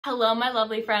Hello, my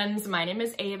lovely friends. My name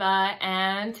is Ava,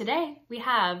 and today we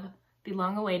have the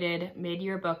long-awaited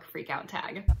mid-year book freakout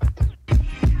tag.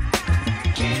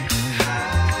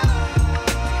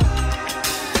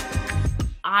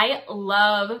 I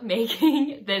love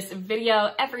making this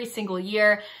video every single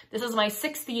year. This is my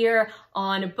 6th year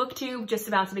on BookTube, just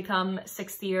about to become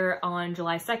 6th year on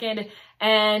July 2nd.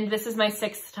 And this is my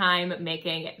 6th time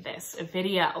making this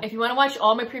video. If you want to watch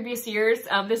all my previous years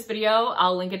of this video,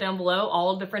 I'll link it down below,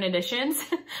 all different editions.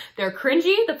 They're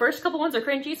cringy. The first couple ones are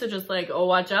cringy, so just like, oh,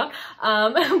 watch out.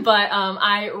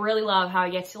 I really love how I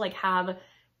get to have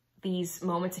these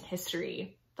moments in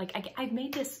history. I've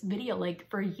made this video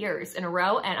for years in a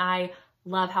row, and I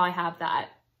love how I have that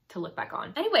to look back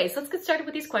on. Anyways, let's get started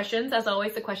with these questions. As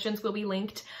always, the questions will be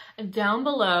linked down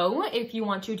below if you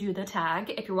want to do the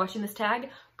tag. If you're watching this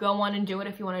tag, go on and do it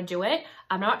if you want to do it.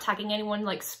 I'm not tagging anyone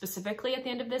specifically at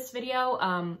the end of this video,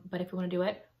 but if you want to do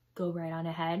it, go right on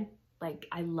ahead.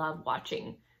 I love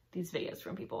watching these videos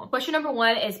from people. Question number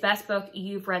 1 is best book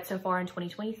you've read so far in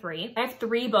 2023. I have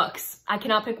 3 books. I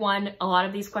cannot pick one. A lot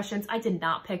of these questions, I did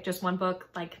not pick just one book,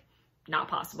 not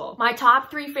possible. My top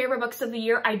 3 favorite books of the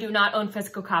year, I do not own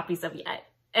physical copies of yet,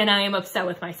 and I am upset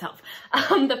with myself.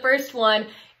 The first one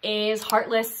is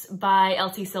Heartless by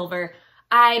Elsie Silver.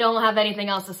 I don't have anything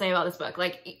else to say about this book.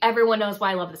 Everyone knows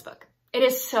why I love this book. It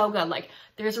is so good.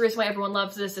 There's a reason why everyone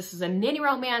loves this. This is a mini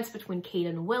romance between Kate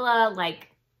and Willa.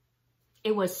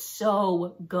 It was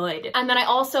so good. And then I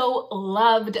also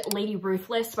loved Lady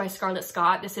Ruthless by Scarlett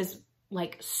Scott. This is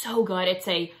so good. It's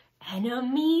a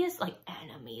enemies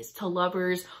to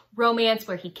lovers romance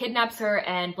where he kidnaps her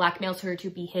and blackmails her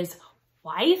to be his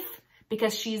wife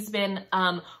because she's been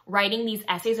writing these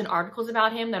essays and articles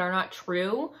about him that are not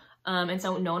true. And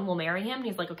so no one will marry him. And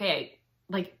he's like, okay,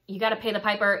 you got to pay the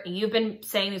piper. You've been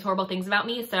saying these horrible things about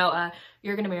me, so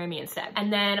you're going to marry me instead.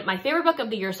 And then my favorite book of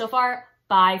the year so far,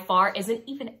 by far, isn't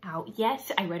even out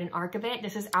yet. I read an arc of it.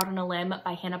 This is Out on a Limb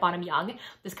by Hannah Bonham Young.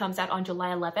 This comes out on July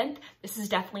 11th. This is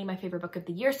definitely my favorite book of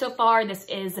the year so far. This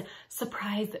is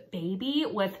Surprise Baby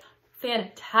with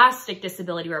fantastic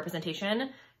disability representation.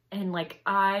 And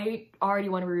I already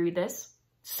want to reread this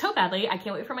so badly. I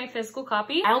can't wait for my physical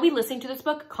copy. I'll be listening to this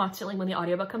book constantly when the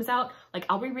audiobook comes out.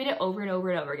 I'll reread it over and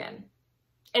over and over again.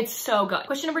 It's so good.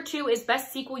 Question number 2 is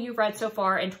best sequel you've read so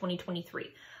far in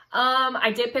 2023.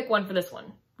 I did pick one for this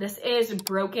one. This is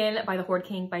Broken by the Horde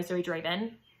King by Zoe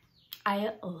Draven. I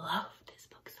love this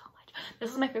book so much.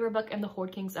 This is my favorite book in the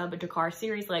Horde Kings of Dakar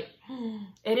series.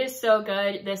 It is so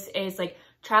good. This is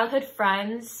childhood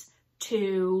friends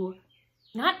to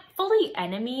not fully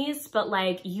enemies,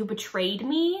 but you betrayed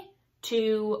me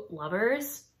to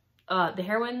lovers. The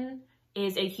heroine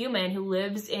is a human who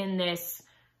lives in this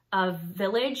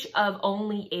village of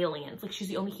only aliens. She's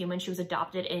the only human. She was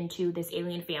adopted into this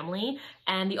alien family,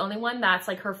 and the only one that's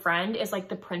her friend is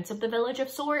the prince of the village of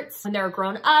sorts. When they're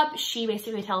grown up, she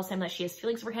basically tells him that she has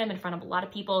feelings for him in front of a lot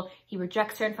of people. He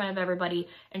rejects her in front of everybody,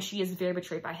 and she is very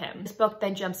betrayed by him. This book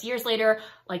then jumps years later,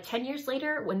 10 years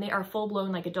later, when they are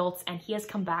full-blown adults, and he has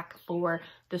come back for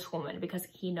this woman because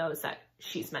he knows that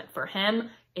she's meant for him.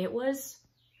 It was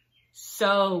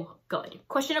so good.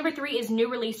 Question number 3 is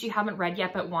new release you haven't read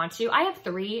yet but want to. I have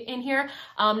 3 in here.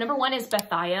 Number 1 is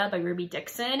Bethia by Ruby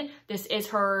Dixon. This is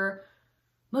her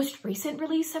most recent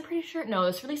release, I'm pretty sure. No, it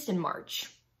was released in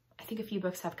March. I think a few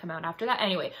books have come out after that.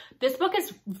 Anyway, this book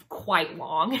is quite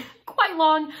long,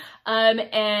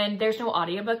 and there's no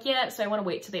audiobook yet, so I want to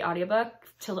wait till the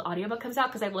audiobook comes out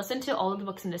because I've listened to all of the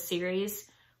books in this series.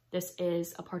 This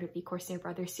is a part of the Corsair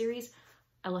Brothers series.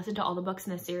 I listened to all the books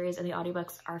in this series, and the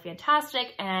audiobooks are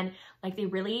fantastic, and they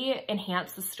really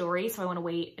enhance the story, so I want to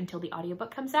wait until the audiobook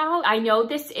comes out. I know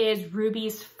this is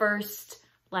Ruby's first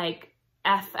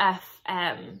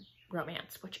FFM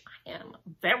romance, which I am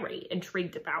very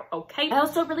intrigued about, okay? I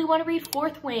also really want to read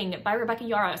Fourth Wing by Rebecca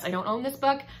Yarros. I don't own this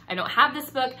book, I don't have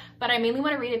this book, but I mainly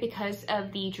want to read it because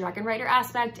of the dragon rider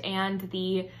aspect and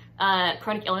the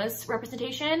chronic illness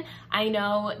representation. I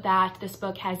know that this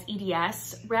book has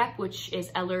EDS rep, which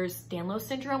is Ehlers-Danlos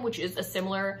syndrome, which is a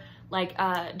similar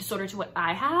disorder to what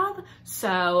I have.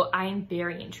 So I'm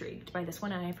very intrigued by this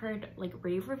one. And I've heard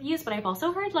rave reviews, but I've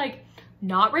also heard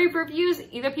not rave reviews.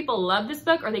 Either people love this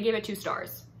book or they give it 2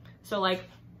 stars. So I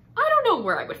don't know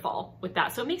where I would fall with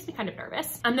that. So it makes me kind of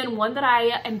nervous. And then one that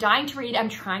I am dying to read, I'm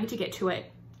trying to get to it,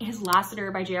 is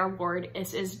Lassiter by J.R. Ward.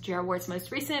 This is J.R. Ward's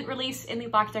most recent release in the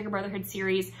Black Dagger Brotherhood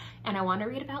series, and I want to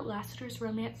read about Lassiter's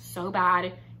romance so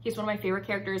bad. He's one of my favorite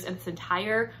characters in this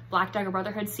entire Black Dagger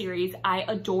Brotherhood series. I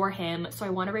adore him, so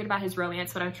I want to read about his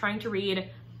romance, but I'm trying to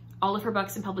read all of her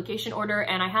books in publication order,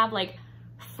 and I have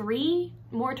 3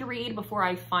 more to read before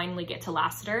I finally get to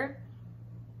Lassiter.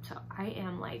 I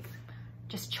am like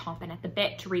just chomping at the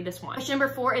bit to read this one. Question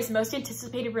number 4 is most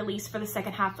anticipated release for the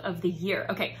second half of the year.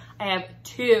 Okay, I have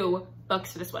 2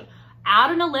 books for this one. Out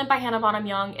on a Limb by Hannah Bonham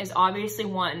Young is obviously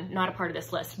one, not a part of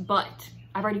this list, but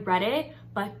I've already read it,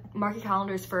 but mark your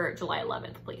calendars for July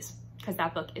 11th, please, because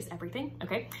that book is everything,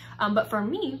 okay? But for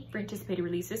me, for anticipated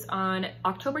releases, on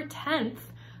October 10th,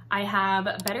 I have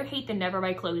Better Hate Than Never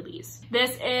by Chloe Lees.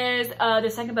 This is the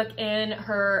second book in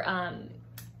her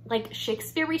like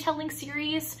Shakespeare retelling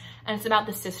series, and it's about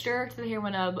the sister to the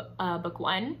heroine of book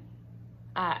 1.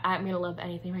 I'm gonna love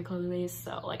anything by Chloe Lees,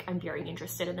 so like I'm very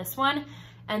interested in this one.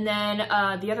 And then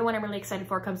the other one I'm really excited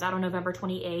for comes out on November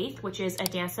 28th, which is A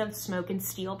Dance of Smoke and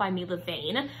Steel by Mila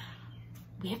Vane.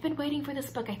 We have been waiting for this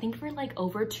book, I think, for like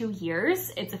over 2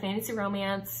 years. It's a fantasy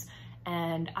romance,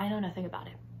 and I know nothing about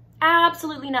it.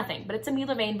 Absolutely nothing, but it's a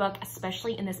Mila Vane book,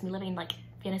 especially in this Mila Vane like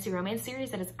fantasy romance series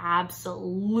that is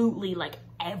absolutely like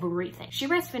everything. She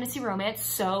writes fantasy romance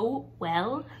so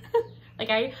well.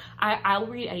 Like I'll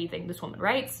read anything this woman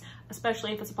writes,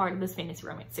 especially if it's a part of this fantasy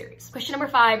romance series. Question number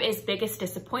 5 is biggest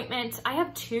disappointment. I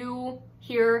have 2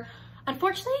 here.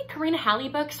 Unfortunately, Karina Halley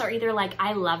books are either like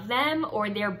I love them or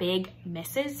they're big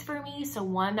misses for me. So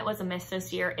one that was a miss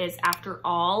this year is After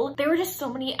All. There were just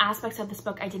so many aspects of this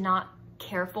book I did not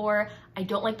care for. I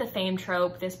don't like the fame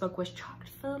trope. This book was chock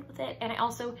filled with it. And I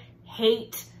also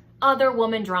hate other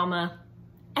woman drama.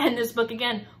 And this book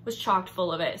again was chock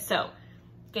full of it. So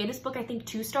gave this book, I think,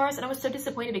 2 stars, and I was so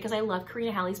disappointed because I love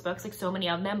Karina Halley's books, like so many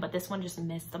of them, but this one just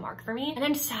missed the mark for me. And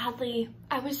then sadly,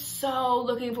 I was so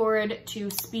looking forward to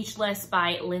Speechless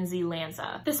by Lindsay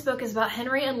Lanza. This book is about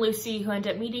Henry and Lucy who end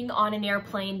up meeting on an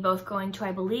airplane, both going to,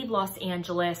 I believe, Los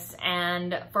Angeles,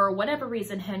 and for whatever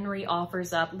reason, Henry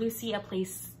offers up Lucy a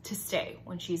place to stay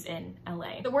when she's in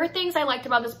LA. There were things I liked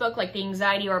about this book, like the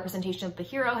anxiety representation that the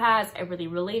hero has. I really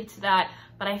related to that,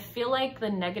 but I feel like the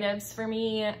negatives for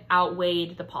me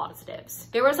outweighed the positives.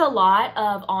 There was a lot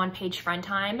of on-page friend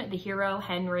time. The hero,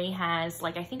 Henry, has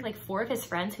like, I think like 4 of his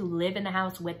friends who live in the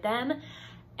house with them.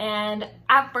 And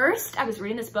at first I was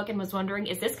reading this book and was wondering,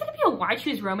 is this gonna be a why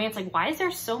choose romance? Like, why is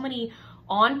there so many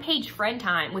on-page friend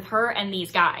time with her and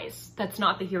these guys that's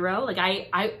not the hero? Like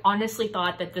I honestly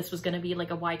thought that this was gonna be like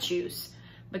a why choose,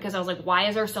 because I was like, why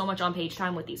is there so much on-page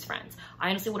time with these friends? I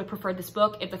honestly would have preferred this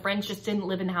book if the friends just didn't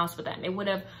live in the house with them. It would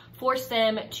have forced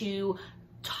them to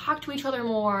talk to each other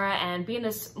more and be in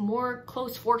this more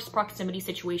close forced proximity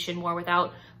situation more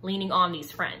without leaning on these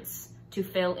friends to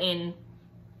fill in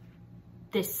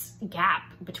this gap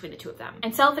between the 2 of them.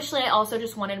 And selfishly, I also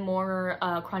just wanted more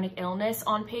chronic illness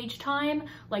on page time,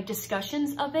 like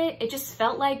discussions of it. It just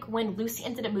felt like when Lucy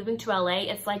ended up moving to LA,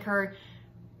 it's like her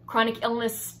chronic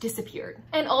illness disappeared.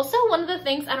 And also one of the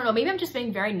things, I don't know, maybe I'm just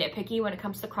being very nitpicky when it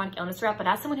comes to chronic illness rep, but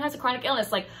as someone who has a chronic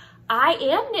illness, like I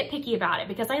am nitpicky about it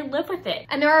because I live with it.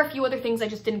 And there are a few other things I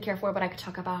just didn't care for, but I could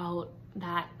talk about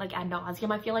that like ad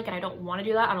nauseum, I feel like, and I don't want to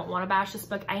do that. I don't want to bash this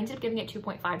book. I ended up giving it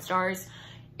 2.5 stars.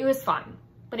 It was fun,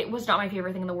 but it was not my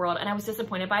favorite thing in the world. And I was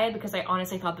disappointed by it because I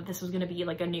honestly thought that this was going to be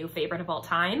like a new favorite of all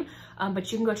time.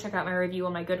 But you can go check out my review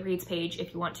on my Goodreads page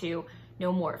if you want to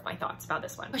know more of my thoughts about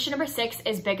this one. Question number 6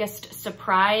 is biggest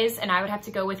surprise, and I would have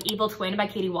to go with Evil Twin by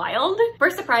Katie Wilde.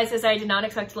 First surprise is I did not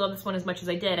expect to love this one as much as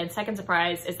I did, and second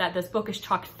surprise is that this book is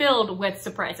chock filled with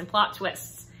surprise and plot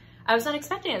twists. I was not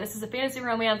expecting it. This is a fantasy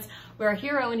romance where our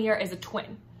hero in here is a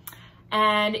twin,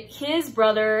 and his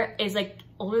brother is like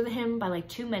older than him by like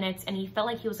 2 minutes, and he felt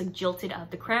like he was like jilted of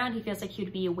the crown. He feels like he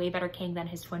would be a way better king than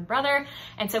his twin brother,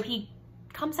 and so he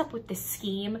comes up with this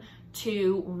scheme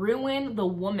to ruin the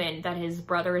woman that his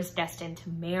brother is destined to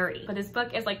marry. But this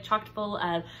book is like chock full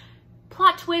of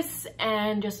plot twists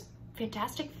and just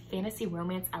fantastic fantasy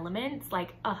romance elements.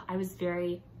 Like, I was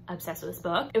very obsessed with this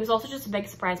book. It was also just a big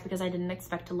surprise because I didn't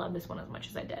expect to love this one as much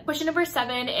as I did. Question number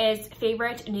 7 is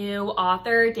favorite new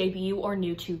author, debut, or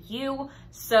new to you.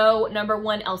 So number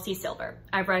 1, Elsie Silver.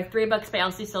 I've read 3 books by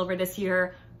Elsie Silver this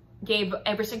year. Gave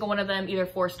every single one of them either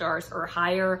 4 stars or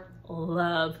higher.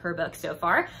 Love her books so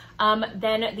far.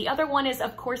 Then the other one is,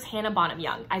 of course, Hannah Bonham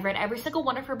Young. I've read every single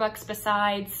one of her books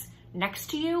besides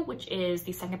Next to You, which is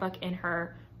the second book in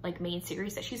her like main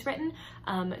series that she's written.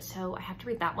 So I have to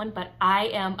read that one, but I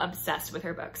am obsessed with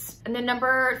her books. And then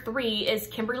number 3 is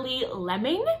Kimberly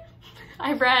Lemming.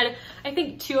 I've read, I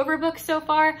think, 2 of her books so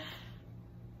far,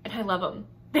 and I love them.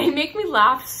 They make me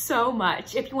laugh so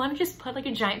much. If you want to just put like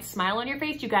a giant smile on your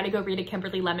face, you got to go read a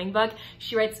Kimberly Lemming book.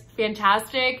 She writes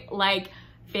fantastic like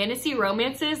fantasy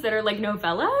romances that are like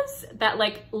novellas that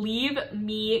like leave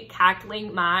me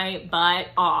cackling my butt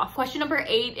off. Question number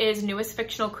 8 is newest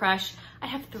fictional crush. I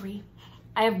have 3.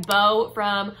 I have Beau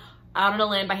from Out on a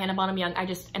Limb by Hannah Bonham Young. I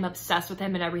just am obsessed with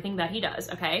him and everything that he does,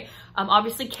 okay?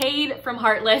 Obviously Cade from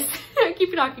Heartless. I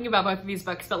keep talking about both of these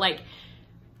books, but like,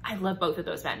 I love both of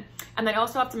those men. And then I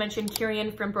also have to mention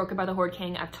Kieran from Broken by the Horde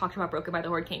King. I've talked about Broken by the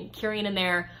Horde King. Kieran in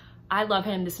there, I love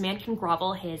him. This man can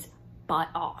grovel his butt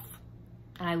off.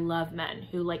 And I love men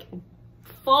who like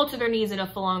fall to their knees in a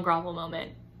full-on grovel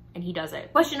moment, and he does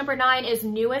it. Question number 9 is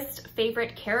newest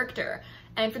favorite character.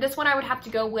 And for this one, I would have to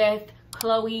go with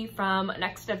Chloe from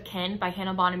Next of Kin by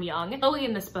Hannah Bonham Young. Chloe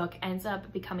in this book ends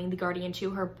up becoming the guardian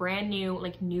to her brand new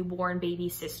like newborn baby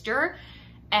sister,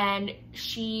 and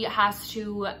she has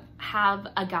to have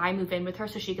a guy move in with her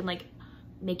so she can like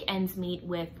make ends meet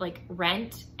with like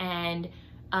rent and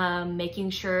making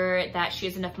sure that she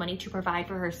has enough money to provide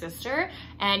for her sister.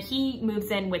 And he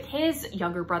moves in with his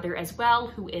younger brother as well,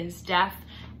 who is deaf,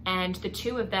 and the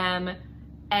two of them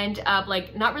end up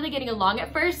like not really getting along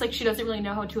at first. Like she doesn't really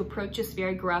know how to approach this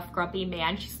very gruff, grumpy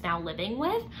man she's now living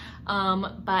with.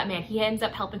 But man, he ends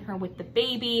up helping her with the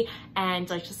baby and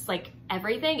like just like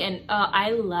everything. And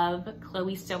I love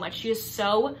Chloe so much. She is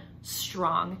so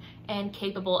strong and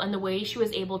capable, and the way she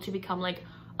was able to become like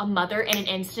a mother in an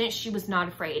instant, she was not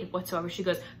afraid whatsoever. She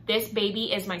goes, this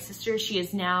baby is my sister. She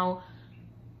is now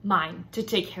mine to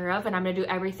take care of, and I'm gonna do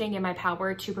everything in my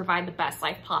power to provide the best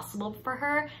life possible for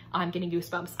her. I'm getting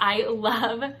goosebumps. I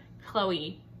love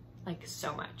Chloe like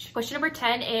so much. Question number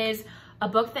 10 is a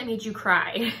book that made you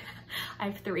cry. I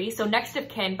have 3. So Next of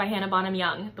Kin by Hannah Bonham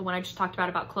Young, the one I just talked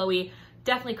about Chloe,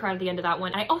 definitely cried at the end of that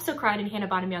one. I also cried in Hannah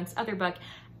Bonham Young's other book,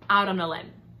 Out on a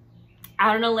Limb.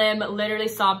 Out on a Limb, literally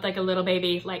sobbed like a little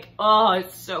baby. Like, oh,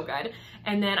 it's so good.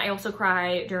 And then I also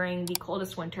cry during The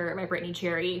Coldest Winter by Brittany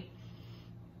Cherry.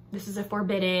 This is a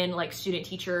forbidden like student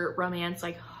teacher romance.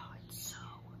 Like, oh, it's so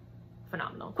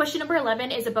phenomenal. Question number 11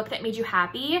 is a book that made you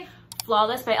happy.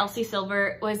 Flawless by Elsie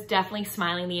Silver. Was definitely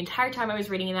smiling the entire time I was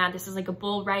reading that. This is like a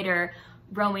bull rider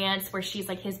romance where she's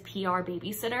like his PR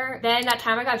babysitter. Then That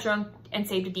Time I Got Drunk and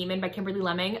Saved a Demon by Kimberly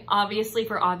Lemming. Obviously,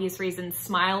 for obvious reasons,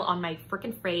 smile on my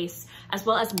freaking face, as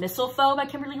well as Mistletoe by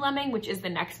Kimberly Lemming, which is the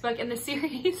next book in the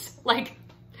series. Like,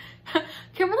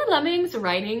 Kimberly Lemming's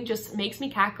writing just makes me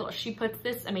cackle. She puts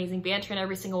this amazing banter in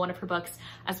every single one of her books,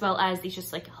 as well as these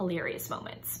just like hilarious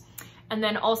moments. And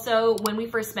then also When We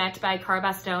First Met by Cara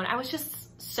Bastone. I was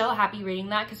just so happy reading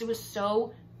that because it was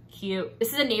so cute.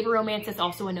 This is a neighbor romance. It's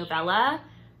also a novella.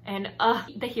 And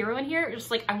the hero in here, just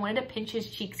like I wanted to pinch his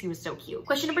cheeks. He was so cute.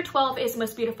 Question number 12 is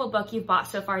most beautiful book you've bought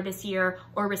so far this year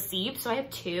or received. So I have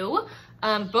 2.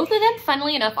 Both of them,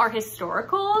 funnily enough, are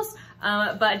historicals.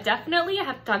 But definitely I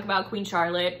have to talk about Queen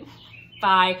Charlotte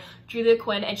by Julia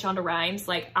Quinn and Shonda Rhimes.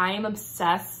 Like, I am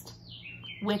obsessed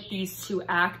with these 2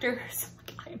 actors.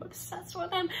 I am obsessed with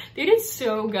them. They did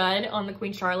so good on the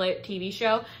Queen Charlotte TV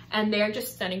show, and they're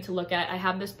just stunning to look at. I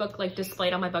have this book like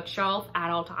displayed on my bookshelf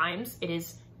at all times. It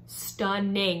is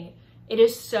stunning. It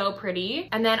is so pretty.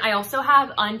 And then I also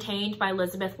have Untamed by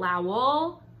Elizabeth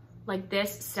Lowell. Like,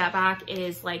 this step back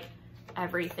is like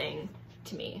everything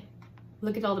to me.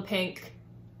 Look at all the pink.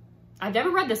 I've never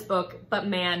read this book, but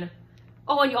man.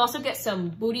 Oh, and you also get some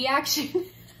booty action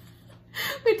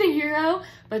with the hero.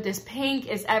 But this pink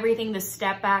is everything. The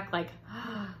step back, like,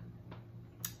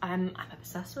 I'm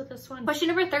obsessed with this one. Question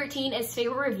number 13 is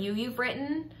favorite review you've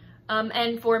written.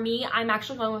 And for me, I'm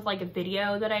actually going with like a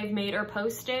video that I've made or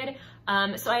posted.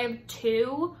 So I have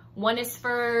 2. One is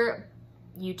for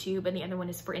YouTube and the other one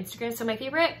is for Instagram. So my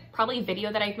favorite probably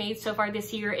video that I've made so far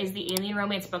this year is the Alien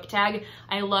Romance book tag.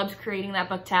 I loved creating that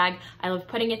book tag. I loved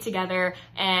putting it together.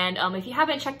 And if you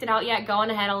haven't checked it out yet, go on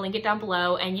ahead. I'll link it down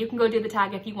below and you can go do the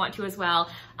tag if you want to as well.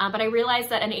 But I realized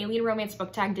that an Alien Romance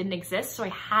book tag didn't exist, so I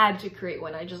had to create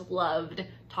one. I just loved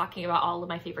talking about all of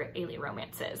my favorite alien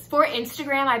romances. For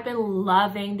Instagram, I've been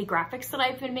loving the graphics that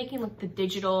I've been making, like the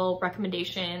digital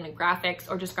recommendation and graphics,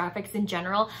 or just graphics in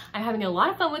general. I'm having a lot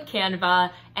of fun with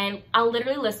Canva, and I'll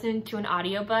literally listen to an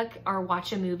audiobook or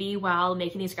watch a movie while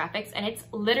making these graphics, and it's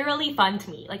literally fun to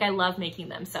me. Like, I love making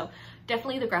them. So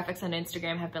definitely the graphics on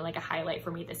Instagram have been like a highlight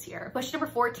for me this year. Question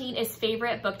number 14 is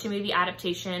favorite book to movie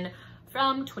adaptation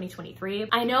from 2023.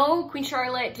 I know Queen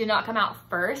Charlotte did not come out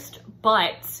first,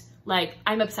 but like,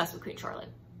 I'm obsessed with Queen Charlotte.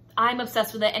 I'm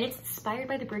obsessed with it, and it's inspired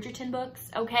by the Bridgerton books,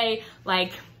 okay?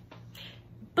 Like,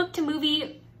 book to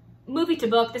movie, movie to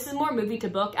book. This is more movie to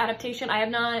book adaptation. I have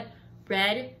not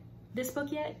read this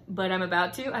book yet, but I'm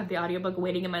about to. I have the audiobook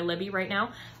waiting in my Libby right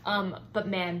now. But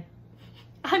man,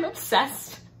 I'm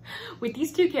obsessed with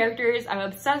these 2 characters. I'm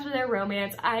obsessed with their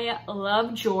romance. I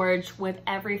love George with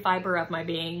every fiber of my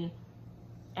being.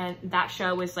 And that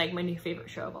show was like my new favorite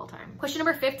show of all time. Question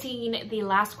number 15, the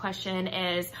last question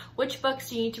is, which books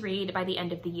do you need to read by the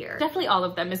end of the year? Definitely all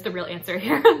of them is the real answer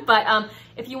here. But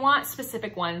if you want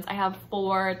specific ones, I have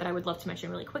 4 that I would love to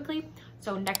mention really quickly.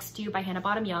 So Next to You by Hannah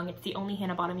Bottom Young. It's the only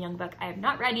Hannah Bottom Young book I have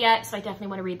not read yet, so I definitely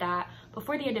want to read that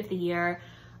before the end of the year.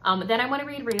 Then I want to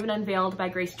read Raven Unveiled by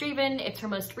Grace Draven. It's her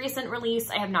most recent release.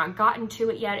 I have not gotten to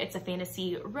it yet. It's a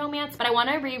fantasy romance, but I want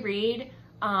to reread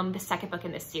the second book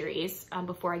in this series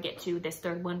before I get to this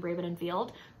third one, Raven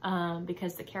Unveiled,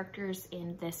 because the characters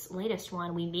in this latest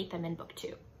one, we meet them in book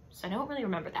 2. So I don't really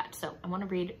remember that. So I want to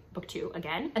read book 2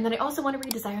 again. And then I also want to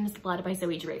read Desire in His Blood by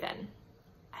Zoe Draven.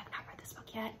 I have not read this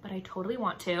book yet, but I totally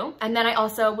want to. And then I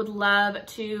also would love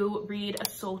to read A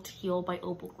Soul to Heal by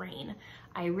Opal Rain.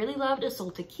 I really loved A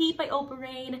Soul to Keep by Opal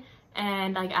Rain,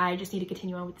 and like I just need to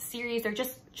continue on with the series. They're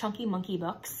just chunky monkey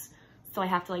books, so I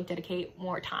have to like dedicate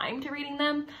more time to reading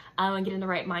them and get in the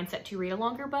right mindset to read a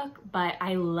longer book. But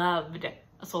I loved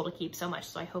A Soul to Keep so much,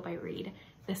 so I hope I read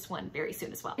this one very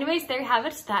soon as well. Anyways, there you have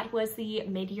it. That was the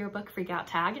mid-year book freakout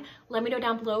tag. Let me know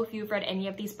down below if you've read any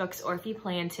of these books or if you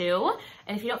plan to.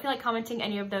 And if you don't feel like commenting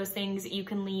any of those things, you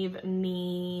can leave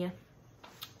me,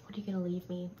 what are you gonna leave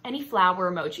me? Any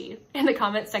flower emoji in the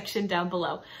comment section down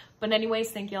below. But anyways,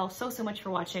 thank y'all so much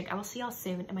for watching. I will see y'all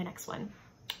soon in my next one.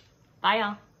 Bye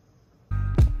y'all.